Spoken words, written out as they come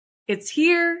It's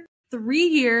here, 3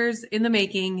 years in the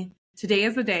making. Today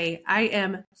is the day. I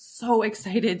am so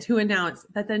excited to announce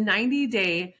that the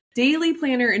 90-day daily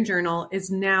planner and journal is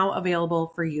now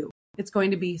available for you. It's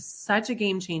going to be such a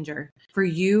game changer for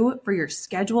you, for your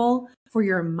schedule, for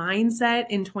your mindset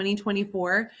in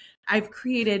 2024. I've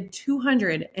created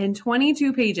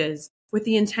 222 pages with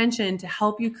the intention to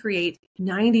help you create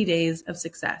 90 days of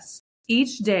success.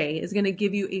 Each day is going to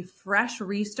give you a fresh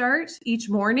restart each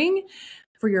morning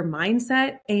for your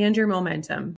mindset and your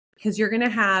momentum, because you're going to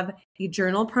have a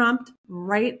journal prompt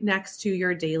right next to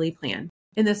your daily plan.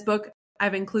 In this book,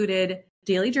 I've included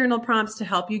daily journal prompts to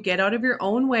help you get out of your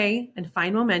own way and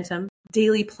find momentum,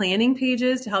 daily planning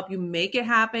pages to help you make it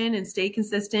happen and stay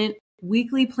consistent,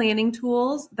 weekly planning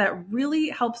tools that really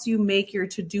helps you make your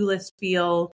to-do list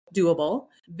feel doable,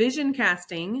 vision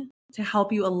casting to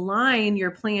help you align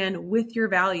your plan with your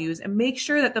values and make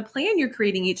sure that the plan you're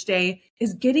creating each day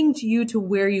is getting to you to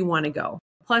where you want to go.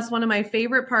 Plus, one of my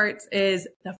favorite parts is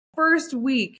the first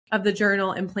week of the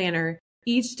journal and planner.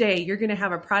 Each day, you're going to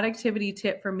have a productivity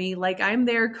tip from me, like I'm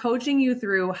there coaching you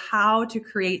through how to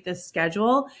create this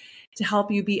schedule to help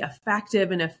you be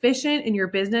effective and efficient in your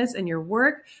business and your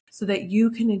work so that you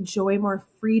can enjoy more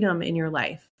freedom in your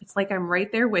life. It's like I'm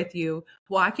right there with you,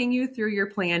 walking you through your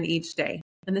plan each day.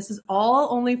 And this is all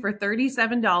only for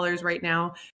 $37 right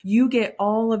now. You get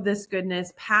all of this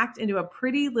goodness packed into a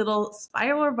pretty little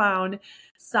spiral-bound,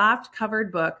 soft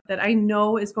covered book that I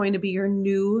know is going to be your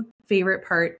new favorite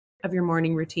part of your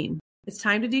morning routine. It's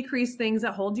time to decrease things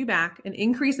that hold you back and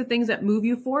increase the things that move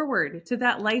you forward to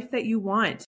that life that you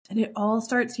want. And it all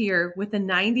starts here with the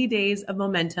 90 days of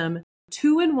momentum,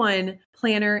 2-in-1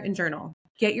 planner and journal.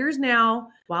 Get yours now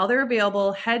while they're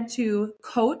available. Head to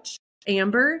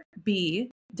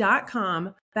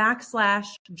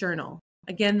coachamberb.com/journal.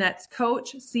 Again, that's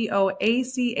coach,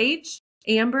 COACH,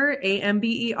 Amber,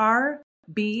 AMBER,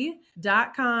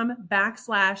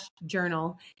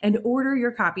 b.com/journal and order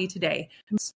your copy today.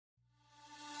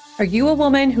 Are you a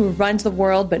woman who runs the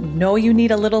world but know you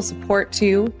need a little support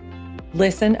too?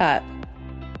 Listen up.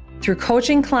 Through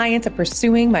coaching clients and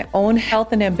pursuing my own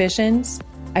health and ambitions,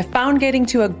 I found getting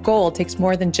to a goal takes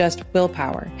more than just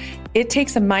willpower. It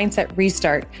takes a mindset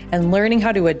restart and learning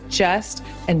how to adjust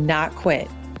and not quit.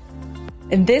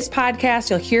 In this podcast,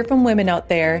 you'll hear from women out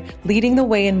there leading the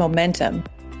way in momentum.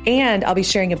 And I'll be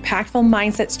sharing impactful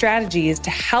mindset strategies to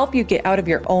help you get out of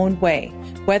your own way.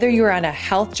 Whether you're on a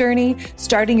health journey,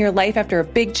 starting your life after a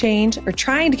big change, or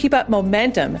trying to keep up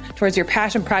momentum towards your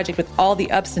passion project with all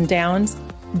the ups and downs,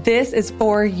 this is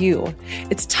for you.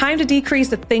 It's time to decrease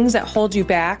the things that hold you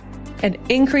back and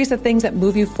increase the things that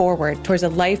move you forward towards a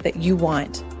life that you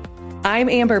want. I'm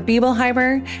Amber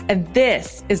Biebelheimer, and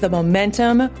this is the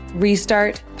Momentum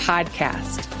Restart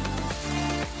Podcast.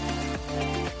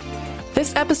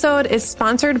 This episode is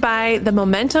sponsored by the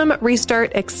Momentum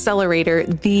Restart Accelerator,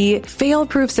 the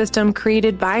fail-proof system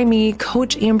created by me,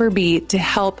 Coach Amber B, to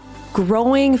help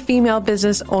growing female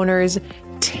business owners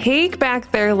take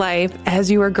back their life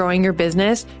as you are growing your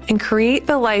business and create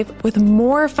the life with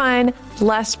more fun,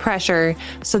 less pressure,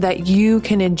 so that you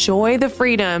can enjoy the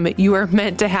freedom you are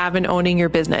meant to have in owning your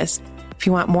business. If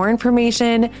you want more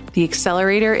information, the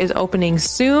accelerator is opening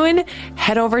soon.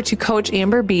 Head over to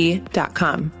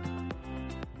coachamberb.com.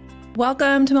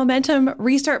 Welcome to Momentum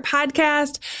Restart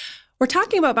Podcast. We're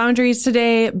talking about boundaries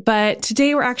today, but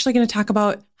today we're actually going to talk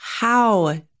about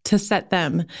how to set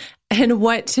them and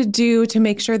what to do to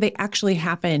make sure they actually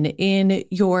happen in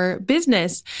your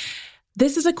business.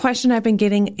 This is a question I've been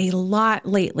getting a lot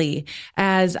lately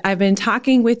as I've been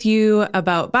talking with you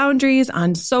about boundaries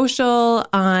on social,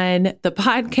 on the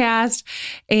podcast,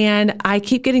 and I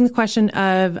keep getting the question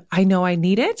of, I know I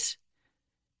need it.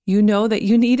 You know that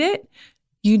you need it.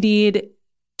 You need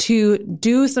to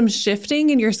do some shifting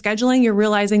in your scheduling. You're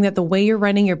realizing that the way you're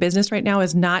running your business right now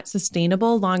is not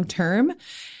sustainable long-term.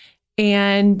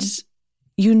 And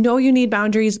you know you need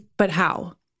boundaries, but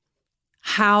how?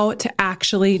 How to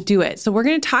actually do it. So we're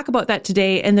going to talk about that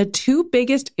today. And the two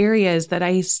biggest areas that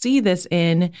I see this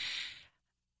in,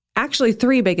 actually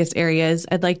three biggest areas.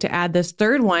 I'd like to add this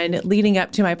third one leading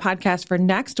up to my podcast for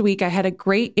next week. I had a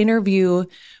great interview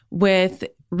with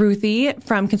Ruthie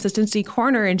from Consistency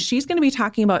Corner, and she's going to be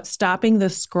talking about stopping the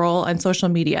scroll on social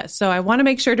media. So I want to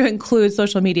make sure to include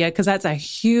social media because that's a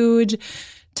huge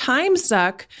time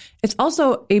suck. It's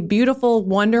also a beautiful,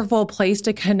 wonderful place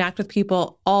to connect with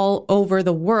people all over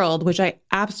the world, which I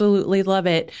absolutely love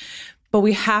it. But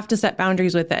we have to set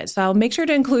boundaries with it. So I'll make sure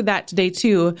to include that today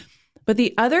too. But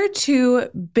the other two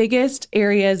biggest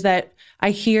areas that I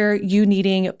hear you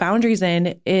needing boundaries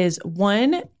in is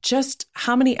one, just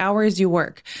how many hours you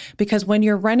work. Because when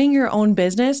you're running your own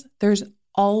business, there's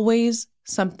always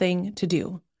something to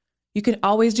do. You can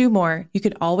always do more. You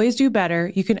can always do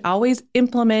better. You can always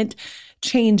implement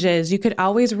changes. You could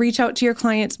always reach out to your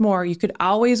clients more. You could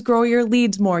always grow your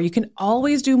leads more. You can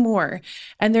always do more.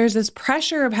 And there's this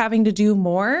pressure of having to do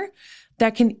more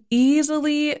that can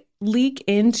easily leak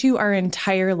into our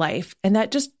entire life. And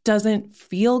that just doesn't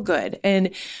feel good.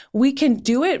 And we can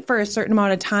do it for a certain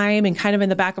amount of time and kind of in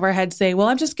the back of our head say, well,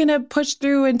 I'm just going to push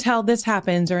through until this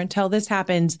happens or until this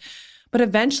happens. But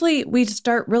eventually we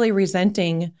start really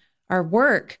resenting our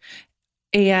work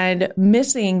and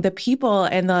missing the people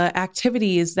and the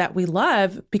activities that we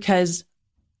love because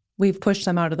we've pushed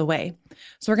them out of the way.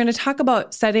 So we're going to talk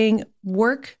about setting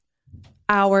work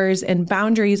hours and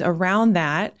boundaries around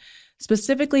that,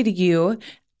 specifically to you.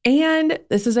 And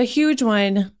this is a huge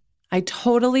one. I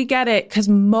totally get it because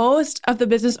most of the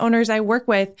business owners I work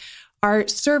with are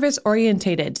service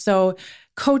orientated. So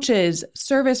coaches,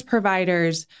 service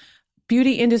providers,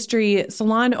 beauty industry,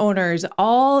 salon owners,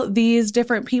 all these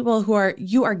different people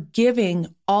you are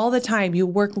giving all the time. You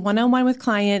work one-on-one with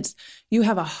clients. You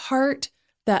have a heart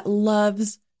that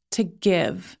loves to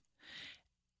give.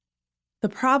 The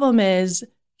problem is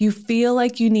you feel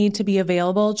like you need to be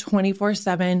available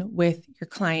 24/7 with your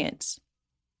clients.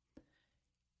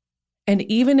 And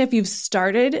even if you've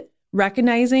started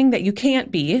recognizing that you can't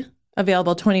be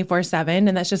available 24/7,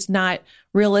 and that's just not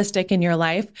realistic in your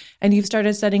life, and you've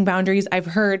started setting boundaries, I've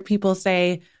heard people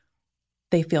say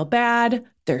they feel bad,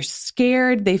 they're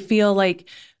scared, they feel like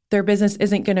their business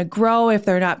isn't going to grow if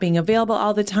they're not being available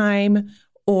all the time,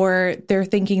 or they're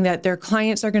thinking that their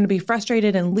clients are going to be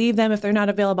frustrated and leave them if they're not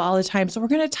available all the time. So we're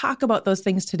going to talk about those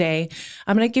things today.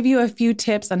 I'm going to give you a few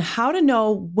tips on how to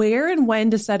know where and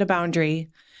when to set a boundary,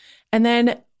 and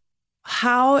then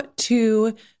how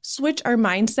to switch our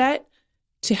mindset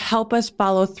to help us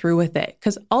follow through with it.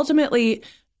 Because ultimately,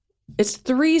 it's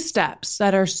 3 steps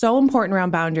that are so important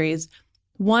around boundaries.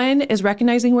 1 is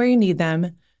recognizing where you need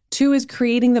them. 2 is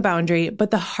creating the boundary.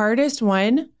 But the hardest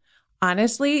one,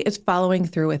 honestly, is following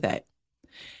through with it.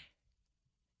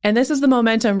 And this is the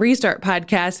Momentum Restart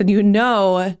podcast. And you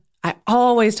know, I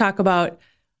always talk about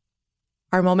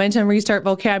our Momentum Restart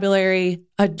vocabulary,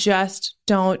 adjust,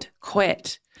 don't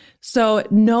quit. So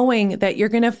knowing that you're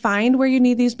going to find where you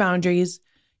need these boundaries,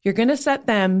 you're going to set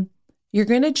them, you're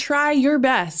going to try your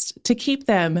best to keep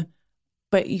them,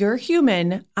 but you're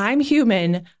human, I'm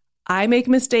human, I make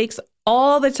mistakes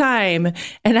all the time,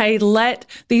 and I let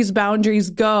these boundaries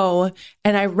go,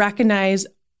 and I recognize,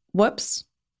 whoops,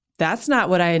 that's not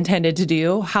what I intended to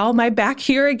do. How am I back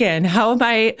here again? How am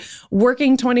I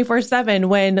working 24/7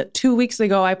 when 2 weeks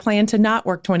ago I planned to not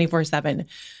work 24/7?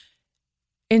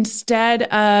 Instead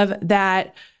of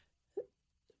that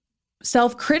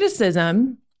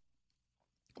self-criticism,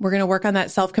 we're going to work on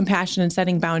that self-compassion and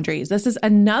setting boundaries. This is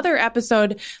another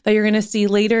episode that you're going to see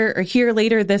later or hear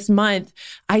later this month.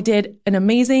 I did an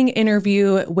amazing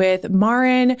interview with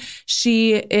Marin.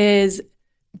 She is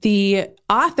the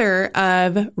author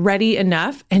of Ready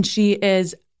Enough, and she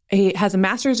has a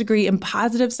master's degree in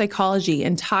positive psychology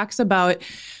and talks about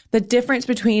the difference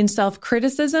between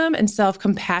self-criticism and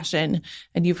self-compassion.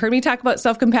 And you've heard me talk about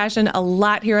self-compassion a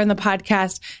lot here on the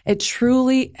podcast. It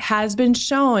truly has been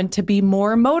shown to be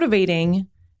more motivating,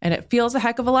 and it feels a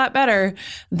heck of a lot better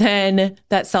than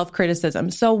that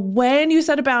self-criticism. So when you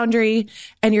set a boundary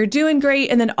and you're doing great,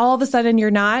 and then all of a sudden you're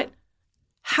not,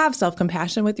 have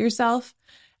self-compassion with yourself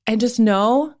and just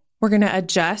know we're going to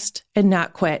adjust and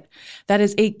not quit. That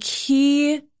is a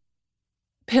key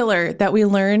pillar that we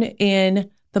learn in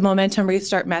the Momentum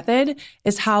Restart method,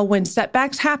 is how when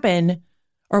setbacks happen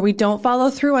or we don't follow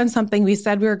through on something we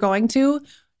said we were going to,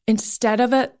 instead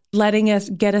of it letting us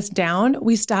get us down,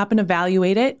 we stop and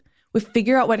evaluate it. We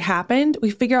figure out what happened.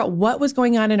 We figure out what was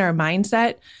going on in our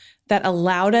mindset that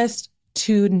allowed us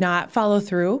to not follow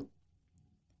through.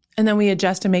 And then we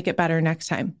adjust to make it better next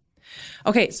time.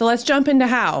 Okay, so let's jump into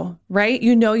how, right?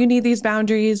 You know you need these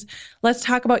boundaries. Let's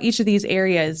talk about each of these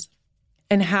areas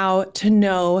and how to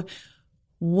know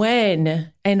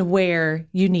when and where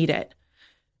you need it.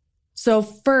 So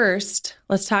first,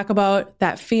 let's talk about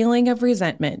that feeling of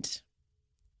resentment.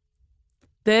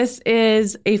 This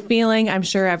is a feeling I'm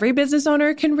sure every business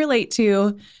owner can relate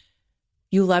to.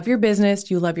 You love your business,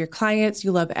 you love your clients,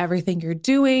 you love everything you're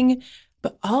doing,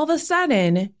 but all of a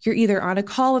sudden, you're either on a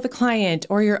call with a client,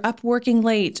 or you're up working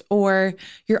late, or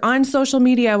you're on social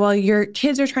media while your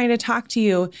kids are trying to talk to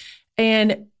you,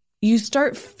 and you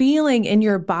start feeling in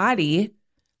your body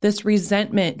this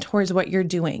resentment towards what you're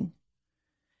doing.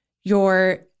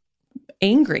 you're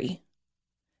angry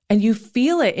and you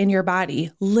feel it in your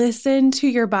body. Listen to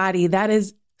your body. That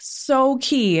is so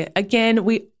key. Again,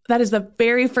 that is the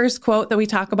very first quote that we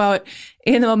talk about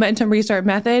in the Momentum Restart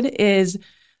Method, is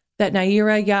that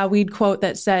Naira Yaweed quote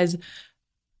that says,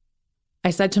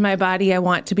 I said to my body, I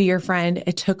want to be your friend.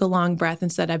 It took a long breath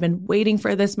and said, I've been waiting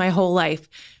for this my whole life.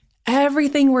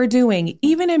 Everything we're doing,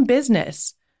 even in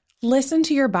business, listen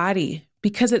to your body,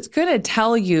 because it's going to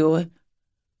tell you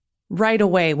right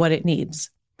away what it needs.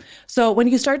 So when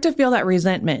you start to feel that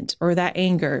resentment or that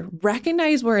anger,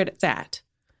 recognize where it's at.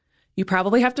 You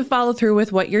probably have to follow through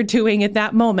with what you're doing at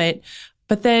that moment,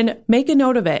 but then make a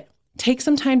note of it. Take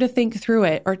some time to think through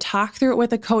it, or talk through it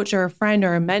with a coach or a friend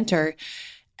or a mentor,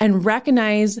 and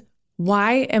recognize,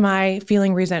 why am I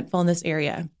feeling resentful in this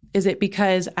area? Is it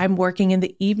because I'm working in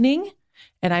the evening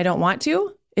and I don't want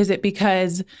to? Is it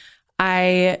because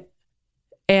I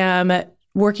am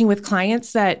working with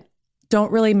clients that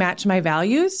don't really match my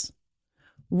values?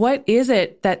 What is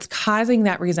it that's causing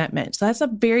that resentment? So that's the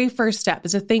very first step,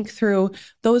 is to think through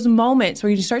those moments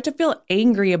where you start to feel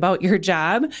angry about your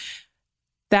job.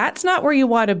 That's not where you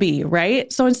want to be,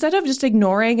 right? So instead of just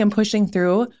ignoring and pushing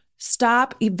through,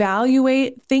 stop,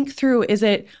 evaluate, think through, is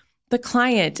it the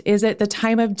client? Is it the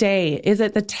time of day? Is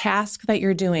it the task that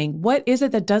you're doing? What is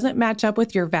it that doesn't match up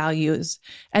with your values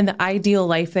and the ideal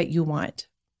life that you want?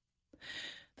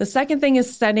 The second thing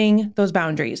is setting those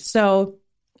boundaries. So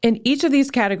in each of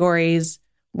these categories,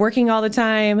 working all the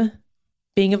time,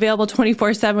 being available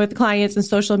 24/7 with clients, and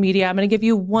social media, I'm going to give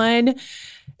you one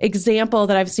example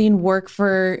that I've seen work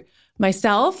for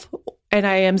myself, and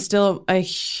I am still a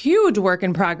huge work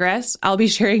in progress. I'll be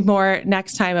sharing more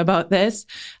next time about this,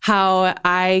 how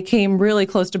I came really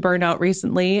close to burnout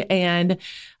recently and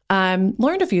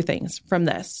learned a few things from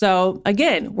this. So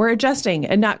again, we're adjusting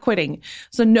and not quitting.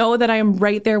 So know that I am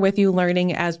right there with you,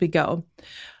 learning as we go.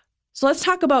 So let's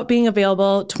talk about being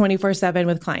available 24/7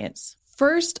 with clients.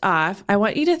 First off, I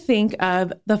want you to think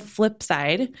of the flip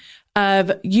side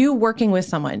of you working with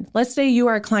someone. Let's say you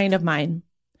are a client of mine.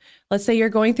 Let's say you're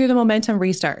going through the Momentum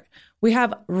Restart. We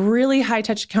have really high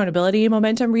touch accountability in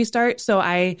Momentum Restart. So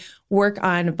I work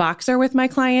on Voxer with my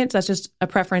clients. That's just a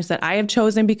preference that I have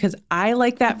chosen because I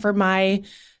like that for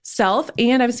myself,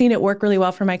 and I've seen it work really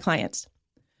well for my clients.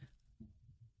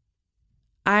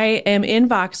 I am in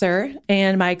Voxer,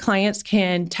 and my clients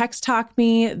can text talk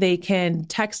me. They can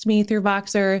text me through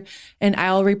Voxer, and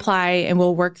I'll reply, and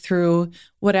we'll work through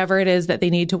whatever it is that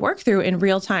they need to work through in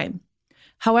real time.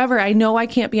 However, I know I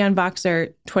can't be on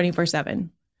Voxer 24/7.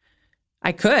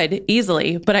 I could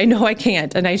easily, but I know I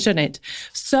can't, and I shouldn't.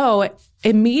 So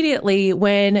immediately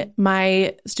when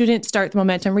my students start the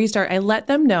Momentum Restart, I let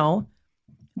them know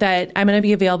that I'm going to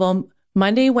be available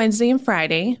Monday, Wednesday, and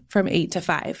Friday from 8 to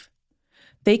 5.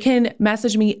 They can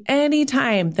message me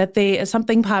anytime that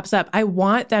something pops up. I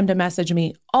want them to message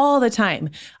me all the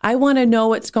time. I want to know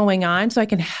what's going on so I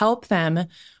can help them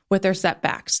with their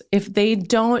setbacks. If they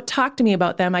don't talk to me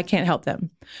about them, I can't help them.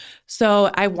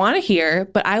 So I want to hear,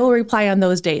 but I will reply on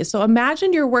those days. So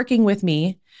imagine you're working with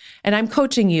me and I'm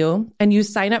coaching you, and you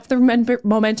sign up for the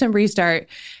Momentum Restart,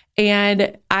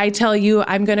 and I tell you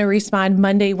I'm going to respond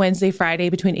Monday, Wednesday, Friday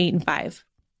between 8 and 5.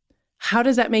 How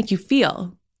does that make you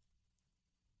feel?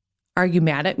 Are you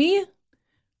mad at me?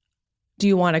 Do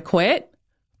you want to quit?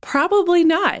 Probably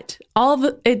not.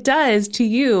 All it does to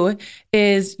you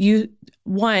is you,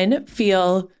 one,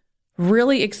 feel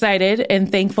really excited and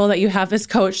thankful that you have this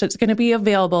coach that's going to be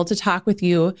available to talk with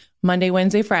you Monday,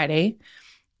 Wednesday, Friday.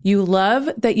 You love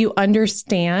that you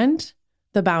understand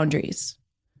the boundaries.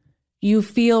 You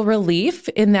feel relief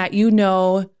in that you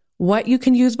know what you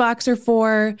can use Voxer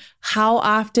for, how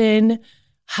often,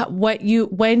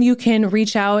 when you can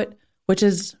reach out, which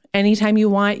is anytime you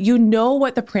want. You know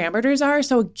what the parameters are.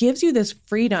 So it gives you this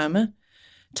freedom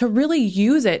to really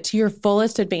use it to your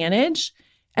fullest advantage.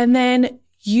 And then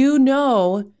you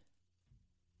know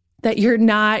that you're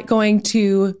not going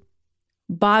to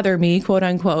bother me, quote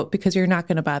unquote, because you're not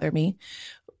going to bother me.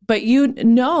 But you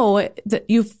know that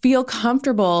you feel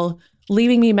comfortable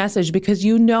leaving me a message because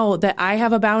you know that I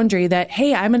have a boundary that,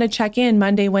 hey, I'm going to check in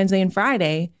Monday, Wednesday, and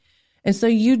Friday. And so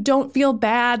you don't feel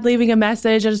bad leaving a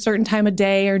message at a certain time of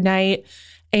day or night.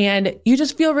 And you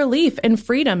just feel relief and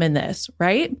freedom in this,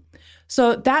 right?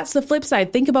 So that's the flip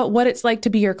side. Think about what it's like to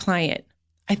be your client.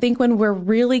 I think when we're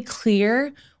really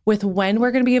clear with when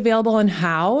we're going to be available and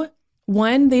how,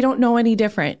 one, they don't know any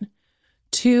different.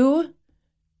 Two,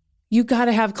 you got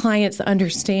to have clients that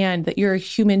understand that you're a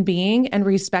human being and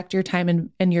respect your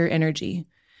time and your energy.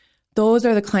 Those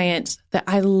are the clients that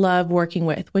I love working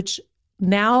with, which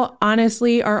now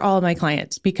honestly are all my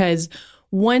clients, because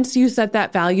Once you set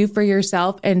that value for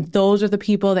yourself and those are the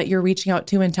people that you're reaching out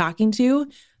to and talking to,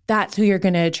 that's who you're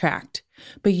going to attract.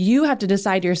 But you have to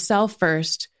decide yourself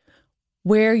first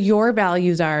where your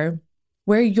values are,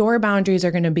 where your boundaries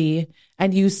are going to be,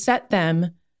 and you set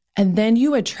them, and then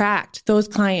you attract those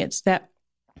clients that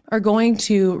are going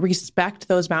to respect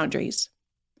those boundaries.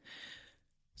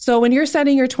 So when you're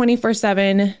setting your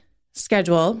 24/7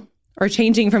 schedule or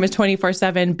changing from a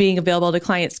 24/7 being available to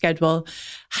client schedule,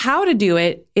 how to do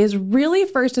it is really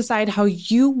first decide how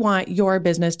you want your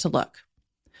business to look.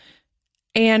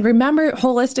 And remember,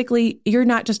 holistically, you're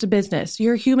not just a business.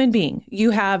 You're a human being.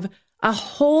 You have a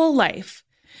whole life.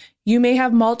 You may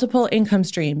have multiple income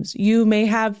streams. You may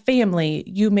have family.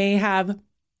 You may have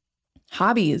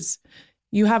hobbies.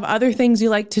 You have other things you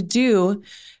like to do.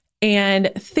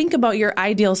 And think about your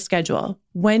ideal schedule,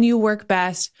 when you work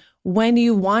best, when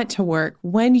you want to work,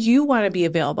 when you want to be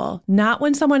available, not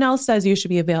when someone else says you should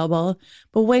be available,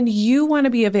 but when you want to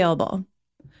be available.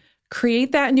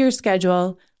 Create that into your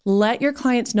schedule. Let your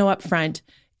clients know up front.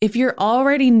 If you're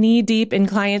already knee deep in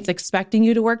clients expecting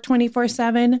you to work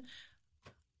 24/7,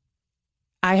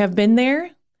 I have been there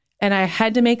and I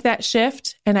had to make that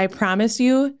shift. And I promise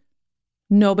you,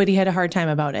 nobody had a hard time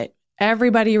about it.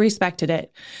 Everybody respected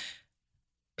it.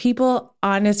 People,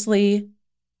 honestly,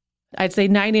 I'd say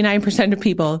 99% of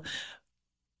people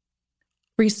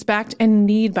respect and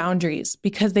need boundaries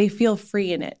because they feel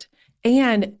free in it.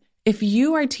 And if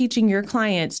you are teaching your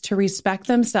clients to respect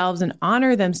themselves and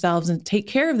honor themselves and take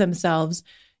care of themselves,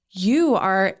 you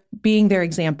are being their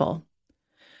example.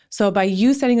 So by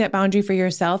you setting that boundary for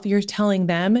yourself, you're telling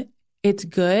them it's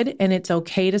good and it's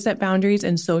okay to set boundaries,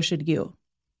 and so should you.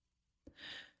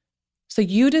 So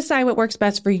you decide what works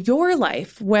best for your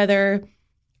life, whether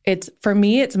for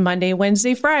me, it's Monday,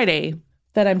 Wednesday, Friday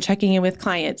that I'm checking in with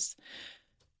clients.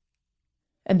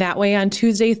 And that way on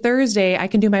Tuesday, Thursday, I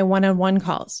can do my one-on-one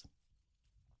calls.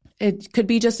 It could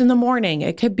be just in the morning.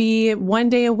 It could be one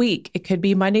day a week. It could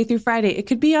be Monday through Friday. It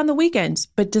could be on the weekends,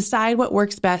 but decide what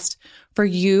works best for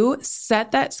you.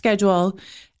 Set that schedule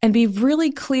and be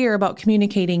really clear about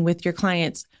communicating with your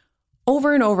clients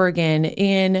over and over again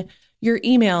in your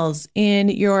emails, in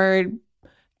your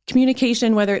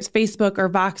communication, whether it's Facebook or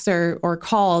Voxer or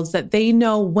calls, that they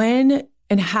know when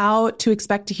and how to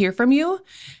expect to hear from you.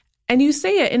 And you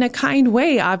say it in a kind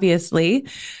way, obviously.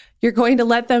 You're going to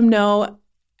let them know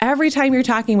every time you're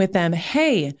talking with them,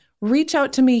 hey, reach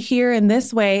out to me here in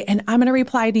this way, and I'm going to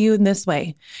reply to you in this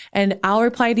way. And I'll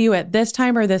reply to you at this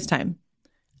time or this time.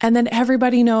 And then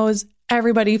everybody knows,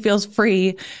 everybody feels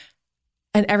free,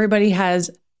 and everybody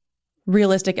has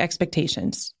realistic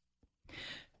expectations.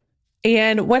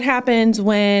 And what happens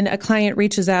when a client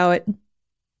reaches out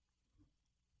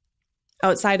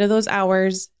outside of those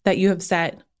hours that you have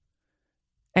set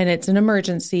and it's an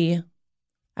emergency?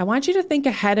 I want you to think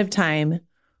ahead of time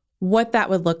what that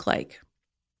would look like.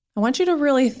 I want you to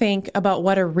really think about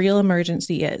what a real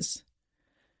emergency is.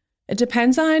 It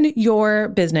depends on your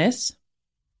business.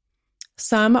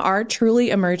 Some are truly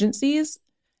emergencies.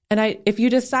 And if you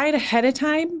decide ahead of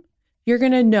time, you're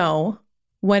going to know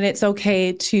when it's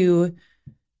okay to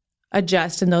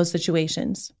adjust in those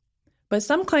situations. But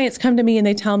some clients come to me and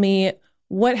they tell me,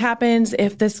 what happens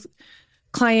if this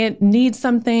client needs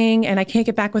something and I can't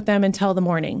get back with them until the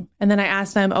morning? And then I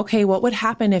ask them, okay, what would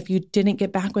happen if you didn't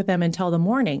get back with them until the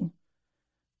morning?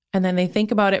 And then they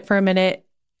think about it for a minute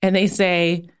and they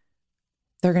say,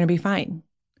 they're going to be fine.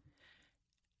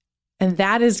 And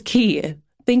that is key.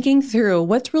 Thinking through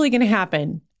what's really going to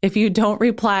happen if you don't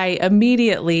reply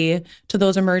immediately to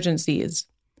those emergencies.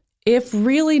 If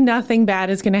really nothing bad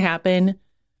is going to happen,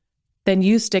 then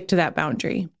you stick to that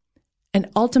boundary. And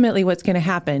ultimately what's going to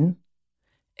happen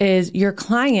is your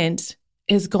client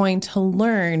is going to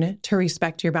learn to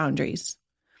respect your boundaries.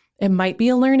 It might be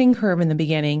a learning curve in the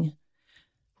beginning.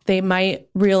 They might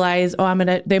realize,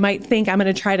 they might think I'm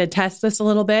going to try to test this a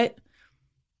little bit.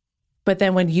 But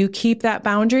then when you keep that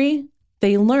boundary,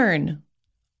 they learn.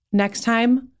 Next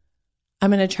time, I'm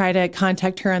going to try to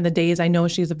contact her on the days I know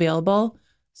she's available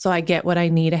so I get what I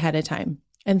need ahead of time.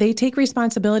 And they take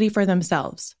responsibility for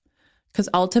themselves because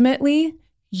ultimately,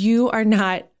 you are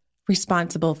not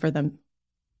responsible for them.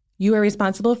 You are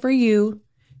responsible for you.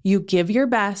 You give your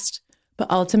best, but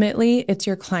ultimately, it's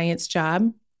your client's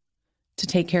job to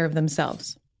take care of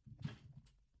themselves.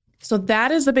 So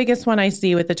that is the biggest one I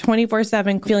see with the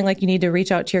 24/7 feeling like you need to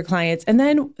reach out to your clients. And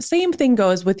then same thing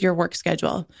goes with your work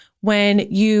schedule. When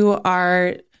you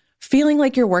are feeling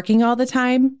like you're working all the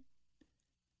time,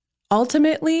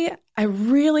 ultimately, it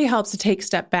really helps to take a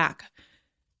step back.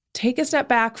 Take a step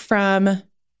back from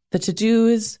the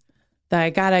to-dos, that I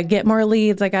got to get more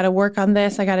leads. I got to work on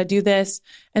this. I got to do this.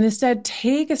 And instead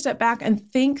take a step back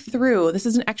and think through. This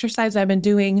is an exercise I've been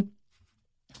doing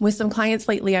with some clients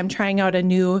lately. I'm trying out a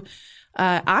new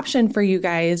option for you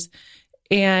guys.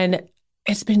 And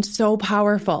it's been so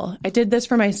powerful. I did this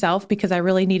for myself because I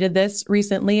really needed this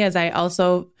recently, as I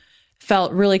also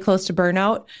felt really close to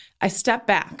burnout. I stepped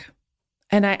back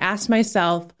and I asked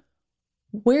myself,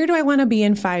 where do I want to be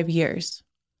in 5 years?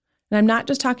 And I'm not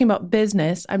just talking about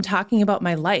business. I'm talking about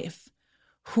my life.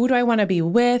 Who do I want to be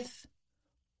with?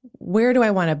 Where do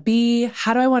I want to be?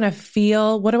 How do I want to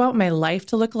feel? What do I want my life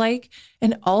to look like?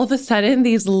 And all of a sudden,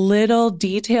 these little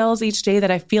details each day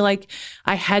that I feel like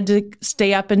I had to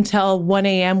stay up until 1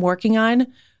 a.m. working on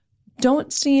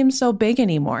don't seem so big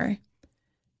anymore.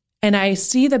 And I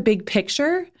see the big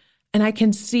picture and I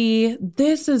can see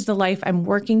this is the life I'm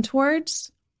working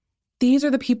towards. These are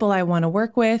the people I want to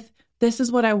work with. This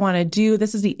is what I want to do.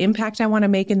 This is the impact I want to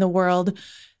make in the world.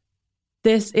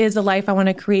 This is a life I want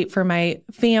to create for my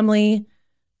family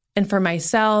and for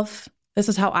myself. This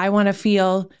is how I want to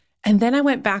feel. And then I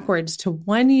went backwards to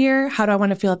 1 year. How do I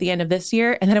want to feel at the end of this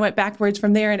year? And then I went backwards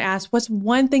from there and asked, what's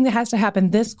one thing that has to happen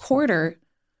this quarter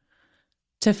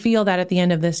to feel that at the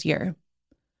end of this year?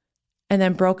 And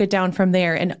then broke it down from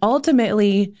there. And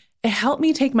ultimately, it helped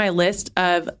me take my list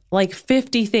of like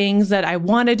 50 things that I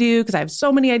want to do, because I have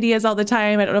so many ideas all the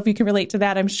time. I don't know if you can relate to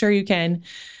that. I'm sure you can.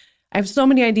 I have so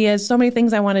many ideas, so many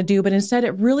things I want to do, but instead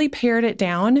it really pared it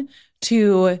down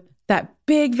to that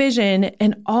big vision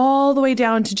and all the way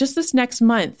down to just this next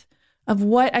month of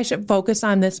what I should focus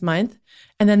on this month.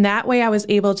 And then that way I was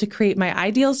able to create my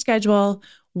ideal schedule,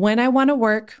 when I want to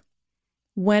work,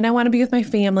 when I want to be with my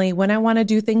family, when I want to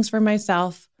do things for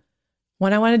myself,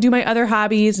 when I want to do my other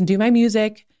hobbies and do my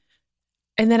music.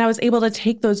 And then I was able to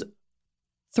take those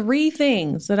 3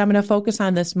 things that I'm going to focus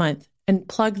on this month and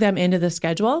plug them into the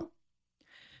schedule.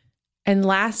 And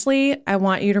lastly, I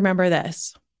want you to remember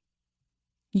this.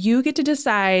 You get to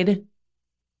decide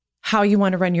how you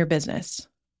want to run your business.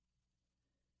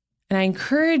 And I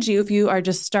encourage you, if you are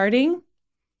just starting,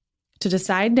 to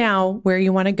decide now where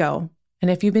you want to go.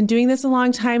 And if you've been doing this a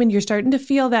long time and you're starting to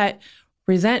feel that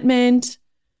resentment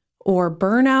or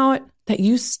burnout, that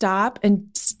you stop and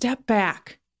step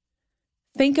back.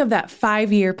 Think of that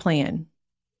 5-year plan,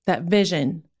 that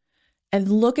vision, and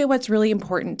look at what's really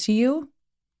important to you.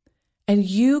 And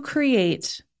you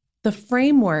create the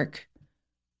framework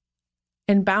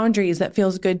and boundaries that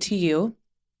feels good to you.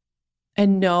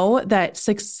 And know that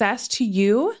success to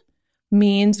you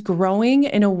means growing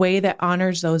in a way that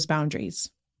honors those boundaries.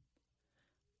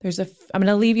 I'm going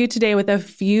to leave you today with a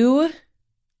few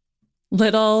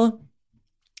little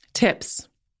tips,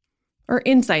 or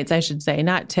insights, I should say,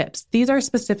 not tips. These are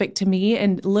specific to me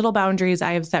and little boundaries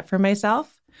I have set for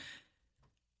myself.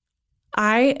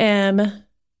 I am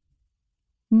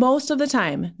most of the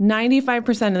time,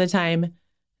 95% of the time,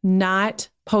 not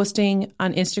posting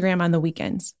on Instagram on the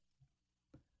weekends.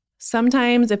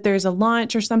 Sometimes if there's a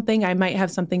launch or something, I might have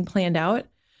something planned out,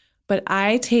 but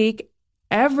I take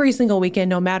every single weekend,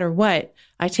 no matter what,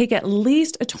 I take at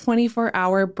least a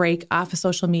 24-hour break off of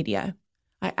social media.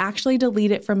 I actually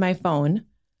delete it from my phone.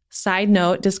 Side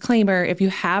note, disclaimer, if you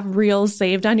have reels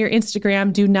saved on your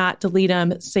Instagram, do not delete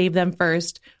them. Save them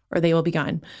first or they will be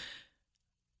gone.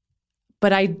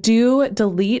 But I do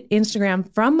delete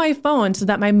Instagram from my phone so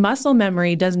that my muscle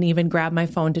memory doesn't even grab my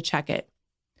phone to check it.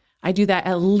 I do that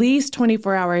at least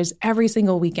 24 hours every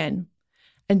single weekend.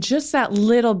 And just that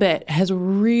little bit has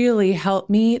really helped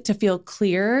me to feel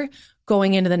clear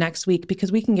going into the next week,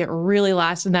 because we can get really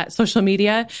lost in that social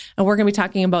media. And we're going to be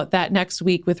talking about that next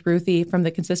week with Ruthie from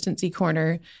the Consistency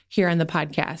Corner here on the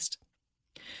podcast.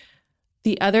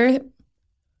 The other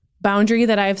boundary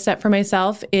that I've set for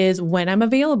myself is when I'm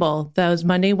available, those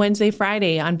Monday, Wednesday,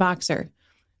 Friday on Voxer,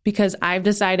 because I've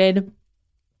decided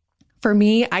for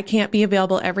me, I can't be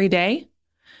available every day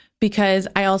because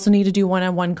I also need to do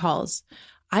one-on-one calls.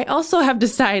 I also have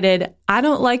decided I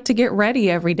don't like to get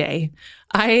ready every day.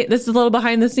 This is a little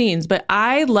behind the scenes, but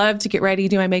I love to get ready,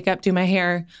 do my makeup, do my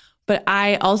hair. But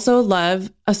I also love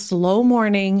a slow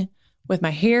morning with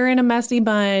my hair in a messy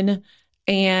bun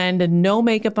and no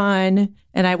makeup on.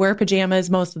 And I wear pajamas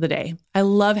most of the day. I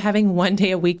love having one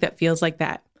day a week that feels like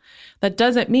that. That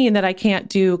doesn't mean that I can't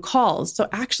do calls. So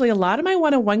actually, a lot of my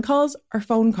one-on-one calls are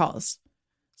phone calls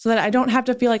so that I don't have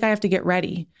to feel like I have to get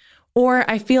ready. Or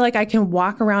I feel like I can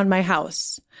walk around my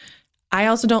house. I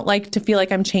also don't like to feel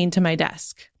like I'm chained to my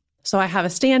desk. So I have a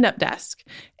stand-up desk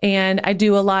and I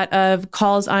do a lot of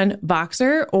calls on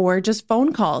Voxer or just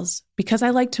phone calls because I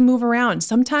like to move around.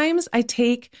 Sometimes I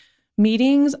take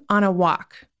meetings on a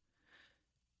walk.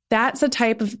 That's a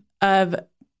type of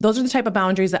those are the type of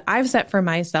boundaries that I've set for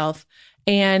myself.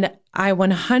 And I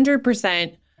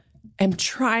 100% am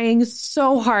trying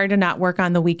so hard to not work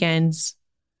on the weekends.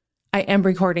 I am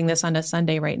recording this on a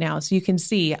Sunday right now, so you can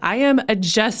see I am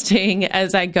adjusting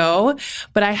as I go,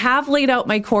 but I have laid out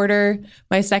my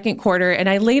second quarter, and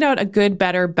I laid out a good,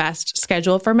 better, best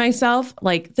schedule for myself.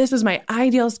 Like, this is my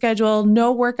ideal schedule,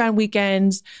 no work on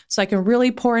weekends, so I can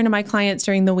really pour into my clients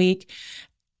during the week.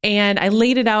 And I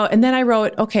laid it out, and then I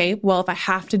wrote, okay, well, if I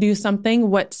have to do something,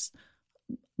 what's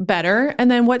better? And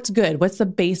then what's good? What's the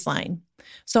baseline?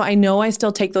 So I know I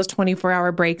still take those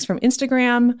 24-hour breaks from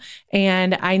Instagram.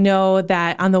 And I know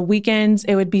that on the weekends,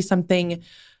 it would be something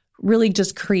really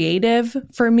just creative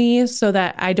for me so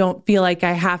that I don't feel like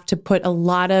I have to put a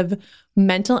lot of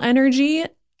mental energy.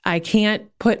 I can't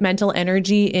put mental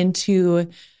energy into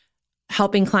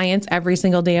helping clients every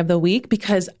single day of the week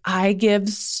because I give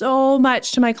so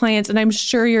much to my clients, and I'm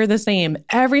sure you're the same.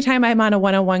 Every time I'm on a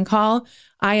one-on-one call,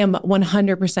 I am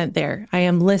 100% there. I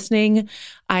am listening.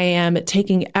 I am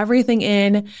taking everything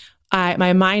in.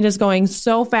 My mind is going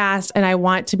so fast, and I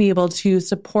want to be able to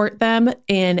support them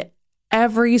in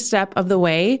every step of the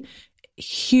way,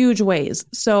 huge ways.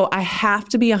 So I have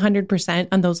to be 100%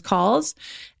 on those calls,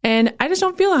 and I just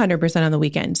don't feel 100% on the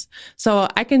weekends. So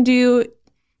I can do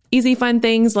easy, fun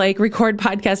things like record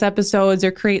podcast episodes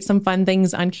or create some fun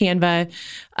things on Canva.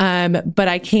 But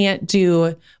I can't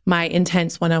do my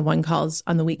intense one-on-one calls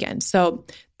on the weekend. So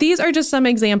these are just some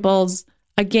examples.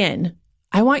 Again,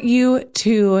 I want you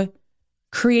to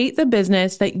create the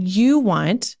business that you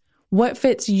want, what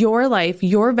fits your life,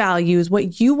 your values,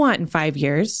 what you want in 5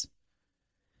 years.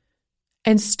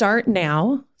 And start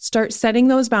now. Start setting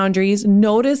those boundaries.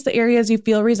 Notice the areas you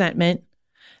feel resentment.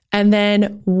 And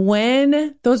then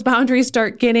when those boundaries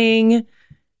start getting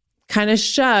kind of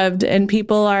shoved and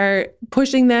people are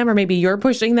pushing them, or maybe you're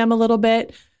pushing them a little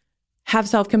bit, have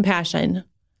self-compassion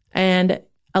and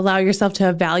allow yourself to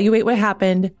evaluate what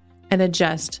happened and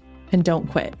adjust, and don't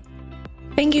quit.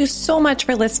 Thank you so much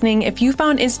for listening. If you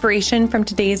found inspiration from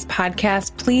today's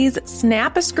podcast, please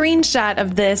snap a screenshot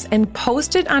of this and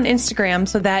post it on Instagram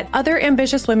so that other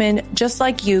ambitious women just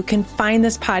like you can find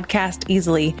this podcast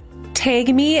easily.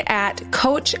 Tag me at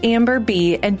Coach Amber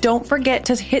B, and don't forget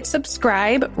to hit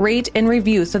subscribe, rate, and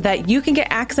review so that you can get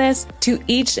access to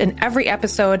each and every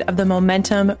episode of the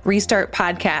Momentum Restart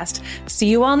podcast. See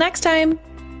you all next time.